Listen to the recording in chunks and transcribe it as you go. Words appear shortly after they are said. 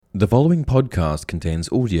The following podcast contains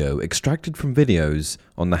audio extracted from videos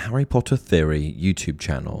on the Harry Potter Theory YouTube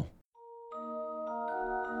channel.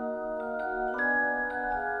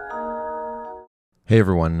 Hey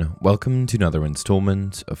everyone, welcome to another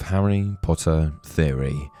installment of Harry Potter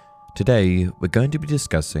Theory. Today, we're going to be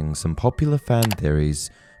discussing some popular fan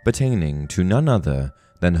theories pertaining to none other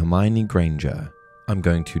than Hermione Granger. I'm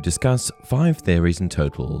going to discuss 5 theories in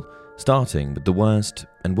total, starting with the worst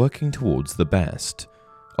and working towards the best.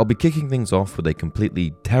 I'll be kicking things off with a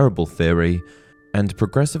completely terrible theory and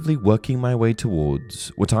progressively working my way towards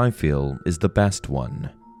what I feel is the best one.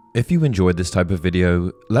 If you enjoyed this type of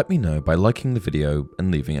video, let me know by liking the video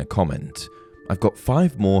and leaving a comment. I've got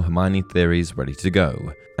 5 more Hermione theories ready to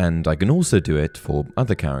go, and I can also do it for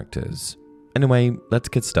other characters. Anyway, let's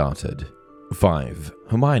get started. 5.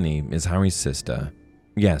 Hermione is Harry's sister.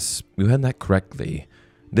 Yes, you heard that correctly.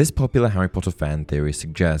 This popular Harry Potter fan theory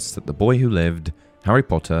suggests that the boy who lived, Harry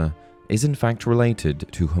Potter, is in fact related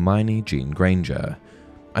to Hermione Jean Granger.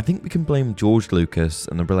 I think we can blame George Lucas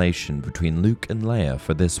and the relation between Luke and Leia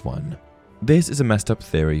for this one. This is a messed up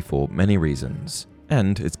theory for many reasons,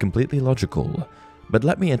 and it's completely logical, but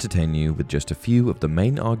let me entertain you with just a few of the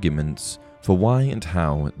main arguments for why and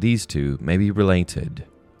how these two may be related.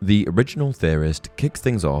 The original theorist kicks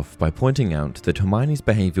things off by pointing out that Hermione's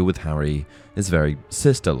behavior with Harry is very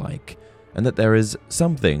sister-like, and that there is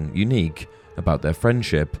something unique about their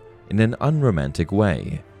friendship in an unromantic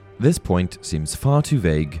way. This point seems far too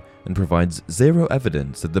vague and provides zero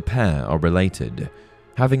evidence that the pair are related.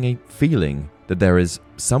 Having a feeling that there is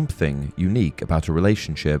something unique about a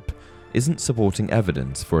relationship isn't supporting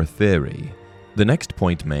evidence for a theory. The next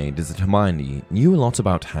point made is that Hermione knew a lot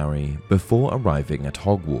about Harry before arriving at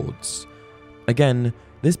Hogwarts. Again,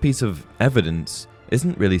 this piece of evidence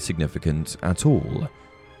isn't really significant at all.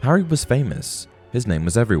 Harry was famous, his name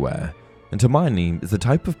was everywhere, and Hermione is the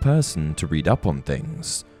type of person to read up on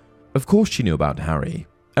things. Of course she knew about Harry.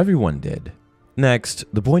 Everyone did. Next,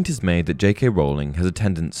 the point is made that J.K. Rowling has a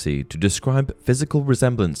tendency to describe physical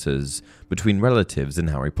resemblances between relatives in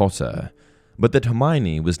Harry Potter, but that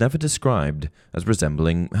Hermione was never described as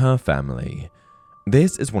resembling her family.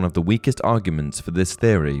 This is one of the weakest arguments for this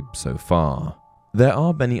theory so far. There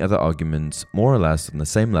are many other arguments more or less on the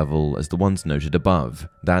same level as the ones noted above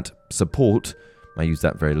that support, I use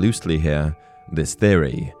that very loosely here, this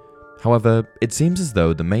theory. However, it seems as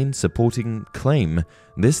though the main supporting claim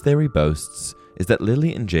this theory boasts is that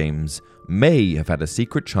Lily and James may have had a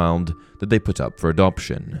secret child that they put up for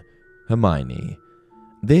adoption, Hermione.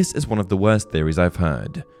 This is one of the worst theories I've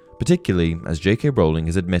heard, particularly as J.K. Rowling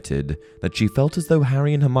has admitted that she felt as though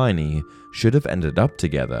Harry and Hermione should have ended up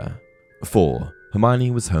together. 4.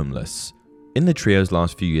 Hermione was homeless. In the trio's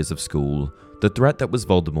last few years of school, the threat that was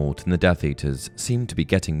Voldemort and the Death Eaters seemed to be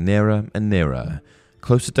getting nearer and nearer,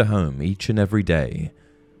 closer to home each and every day.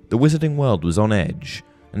 The wizarding world was on edge,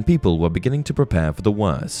 and people were beginning to prepare for the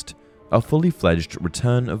worst, a fully fledged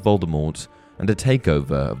return of Voldemort and a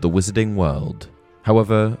takeover of the wizarding world.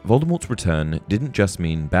 However, Voldemort's return didn't just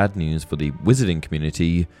mean bad news for the wizarding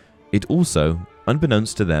community, it also,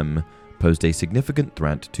 unbeknownst to them, posed a significant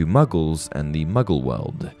threat to Muggles and the Muggle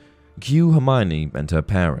world. Cue Hermione and her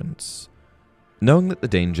parents. Knowing that the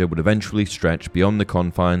danger would eventually stretch beyond the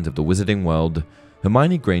confines of the wizarding world,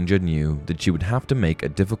 Hermione Granger knew that she would have to make a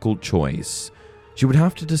difficult choice. She would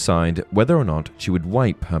have to decide whether or not she would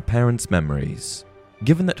wipe her parents' memories.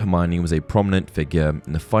 Given that Hermione was a prominent figure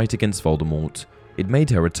in the fight against Voldemort, it made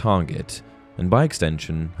her a target, and by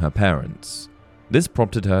extension, her parents. This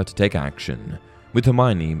prompted her to take action, with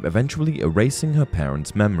Hermione eventually erasing her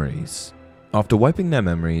parents' memories. After wiping their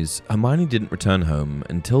memories, Hermione didn't return home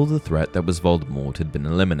until the threat that was Voldemort had been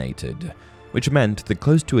eliminated, which meant that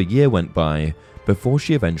close to a year went by before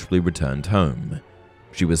she eventually returned home.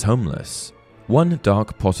 She was homeless. One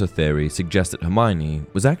dark Potter theory suggests that Hermione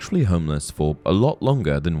was actually homeless for a lot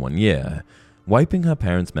longer than 1 year, wiping her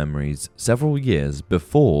parents' memories several years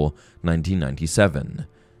before 1997.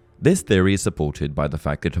 This theory is supported by the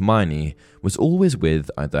fact that Hermione was always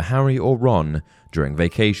with either Harry or Ron during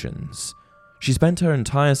vacations. She spent her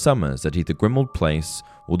entire summers at either Grimmauld Place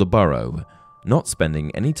or the Burrow, not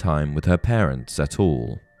spending any time with her parents at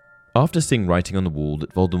all. After seeing writing on the wall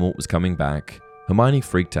that Voldemort was coming back, Hermione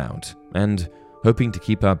freaked out and, hoping to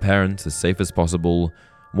keep her parents as safe as possible,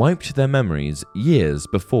 wiped their memories years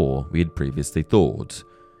before we had previously thought.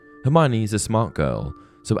 Hermione is a smart girl,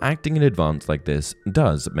 so acting in advance like this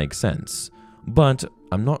does make sense, but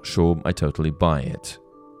I'm not sure I totally buy it.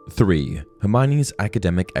 3. Hermione's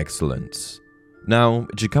academic excellence. Now,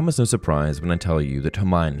 it should come as no surprise when I tell you that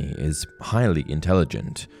Hermione is highly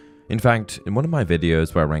intelligent. In fact, in one of my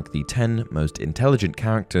videos where I rank the 10 most intelligent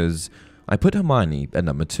characters, I put Hermione at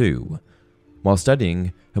number 2. While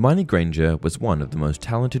studying, Hermione Granger was one of the most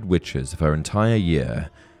talented witches of her entire year,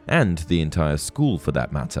 and the entire school for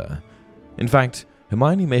that matter. In fact,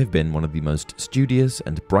 Hermione may have been one of the most studious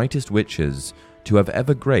and brightest witches to have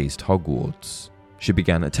ever graced Hogwarts. She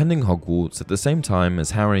began attending Hogwarts at the same time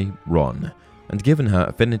as Harry, Ron, and given her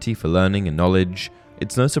affinity for learning and knowledge,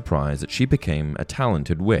 it's no surprise that she became a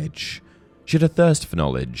talented witch. She had a thirst for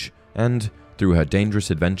knowledge, and, through her dangerous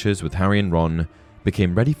adventures with Harry and Ron,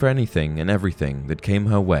 became ready for anything and everything that came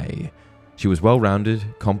her way. She was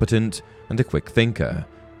well-rounded, competent, and a quick thinker,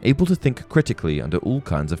 able to think critically under all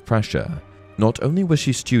kinds of pressure. Not only was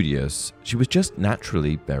she studious, she was just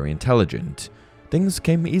naturally very intelligent. Things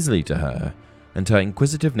came easily to her, and her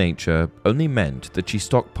inquisitive nature only meant that she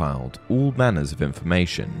stockpiled all manners of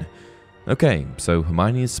information. Okay, so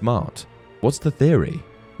Hermione is smart. What's the theory?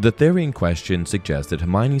 The theory in question suggests that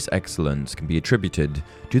Hermione's excellence can be attributed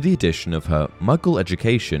to the addition of her Muggle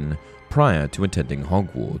education prior to attending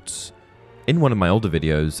Hogwarts. In one of my older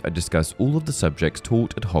videos, I discuss all of the subjects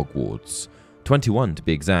taught at Hogwarts, 21 to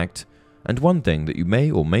be exact, and one thing that you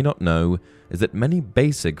may or may not know is that many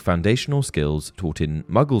basic foundational skills taught in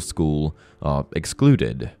Muggle school are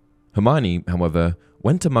excluded. Hermione, however,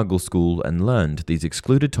 went to Muggle school and learned these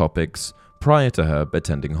excluded topics prior to her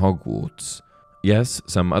attending Hogwarts. Yes,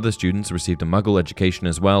 some other students received a Muggle education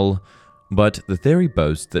as well, but the theory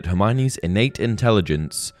boasts that Hermione's innate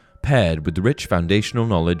intelligence, paired with the rich foundational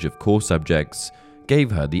knowledge of core subjects, gave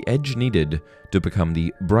her the edge needed to become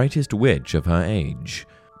the brightest witch of her age.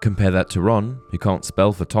 Compare that to Ron, who can't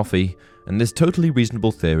spell for toffee, and this totally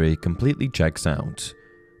reasonable theory completely checks out.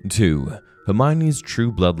 2. Hermione's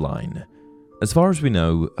true bloodline. As far as we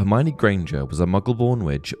know, Hermione Granger was a Muggle-born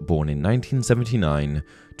witch born in 1979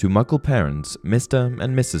 to Muggle parents Mr.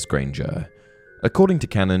 and Mrs. Granger. According to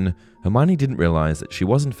canon, Hermione didn't realize that she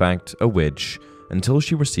was in fact a witch until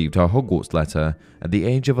she received her Hogwarts letter at the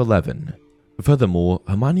age of 11. Furthermore,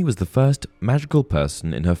 Hermione was the first magical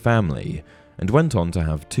person in her family, and went on to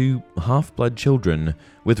have 2 half-blood children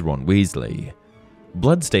with Ron Weasley.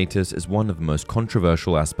 Blood status is one of the most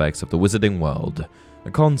controversial aspects of the wizarding world,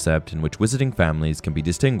 a concept in which wizarding families can be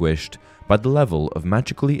distinguished by the level of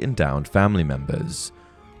magically endowed family members.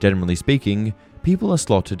 Generally speaking, people are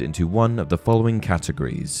slotted into one of the following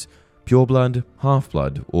categories: pureblood,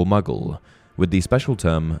 half-blood, or muggle, with the special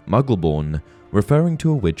term muggle-born referring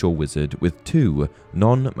to a witch or wizard with 2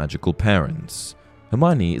 non-magical parents.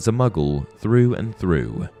 Hermione is a muggle through and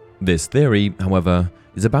through. This theory, however,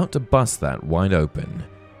 is about to bust that wide open.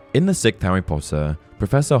 In the 6th Harry Potter,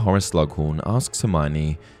 Professor Horace Slughorn asks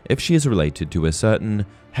Hermione if she is related to a certain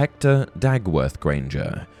Hector Dagworth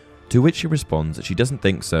Granger, to which she responds that she doesn't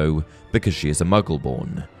think so because she is a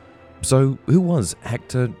Muggle-born. So, who was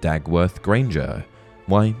Hector Dagworth Granger?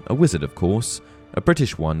 Why, a wizard of course, a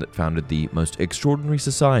British one that founded the most extraordinary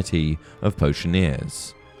society of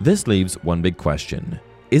potioneers. This leaves one big question.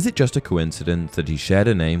 Is it just a coincidence that he shared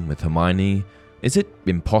a name with Hermione? Is it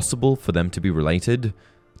impossible for them to be related?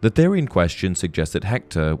 The theory in question suggests that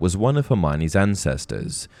Hector was one of Hermione's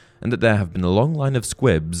ancestors, and that there have been a long line of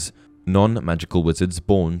squibs, non-magical wizards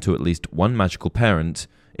born to at least one magical parent,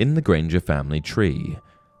 in the Granger family tree.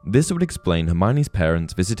 This would explain Hermione's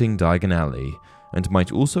parents visiting Diagon Alley, and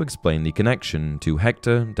might also explain the connection to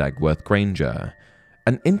Hector Dagworth Granger.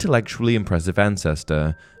 An intellectually impressive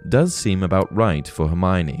ancestor does seem about right for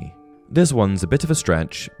Hermione. This one's a bit of a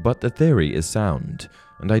stretch, but the theory is sound,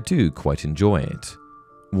 and I do quite enjoy it.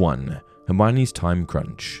 1. Hermione's time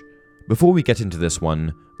crunch. Before we get into this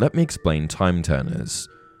one, let me explain time turners.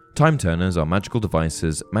 Time turners are magical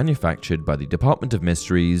devices manufactured by the Department of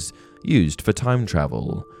Mysteries used for time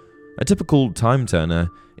travel. A typical time turner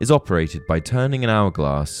is operated by turning an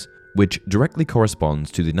hourglass, which directly corresponds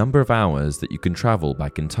to the number of hours that you can travel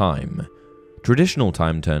back in time. Traditional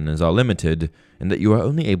time turners are limited in that you are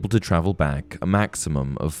only able to travel back a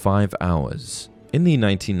maximum of 5 hours. In the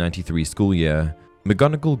 1993 school year,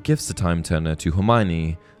 McGonagall gifts the time turner to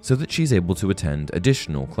Hermione so that she's able to attend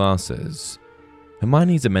additional classes.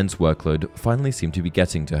 Hermione's immense workload finally seemed to be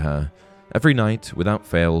getting to her. Every night, without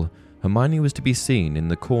fail, Hermione was to be seen in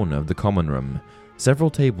the corner of the common room,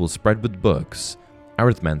 several tables spread with books,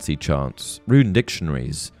 arithmancy charts, rune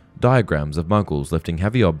dictionaries, diagrams of muggles lifting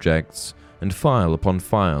heavy objects, and file upon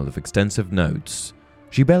file of extensive notes.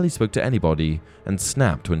 She barely spoke to anybody and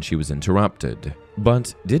snapped when she was interrupted.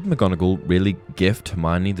 But did McGonagall really gift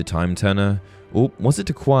Hermione the time turner, or was it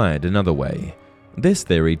acquired another way? This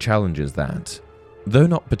theory challenges that. Though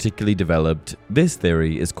not particularly developed, this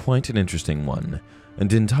theory is quite an interesting one,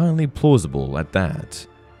 and entirely plausible at that.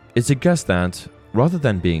 It suggests that, rather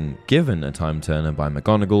than being given a time turner by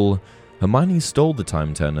McGonagall, Hermione stole the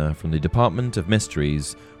time turner from the Department of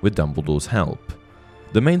Mysteries with Dumbledore's help.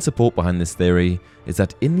 The main support behind this theory is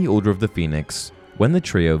that in the Order of the Phoenix, when the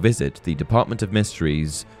trio visit the Department of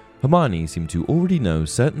Mysteries, Hermione seemed to already know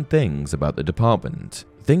certain things about the department,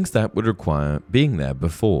 things that would require being there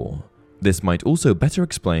before. This might also better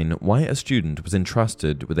explain why a student was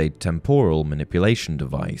entrusted with a temporal manipulation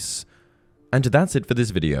device. And that's it for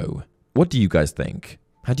this video. What do you guys think?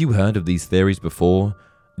 Had you heard of these theories before?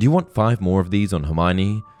 Do you want 5 more of these on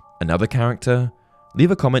Hermione? Another character?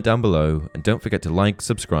 Leave a comment down below and don't forget to like,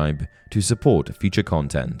 subscribe to support future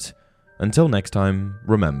content. Until next time,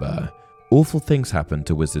 remember, awful things happen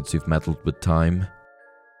to wizards who've meddled with time.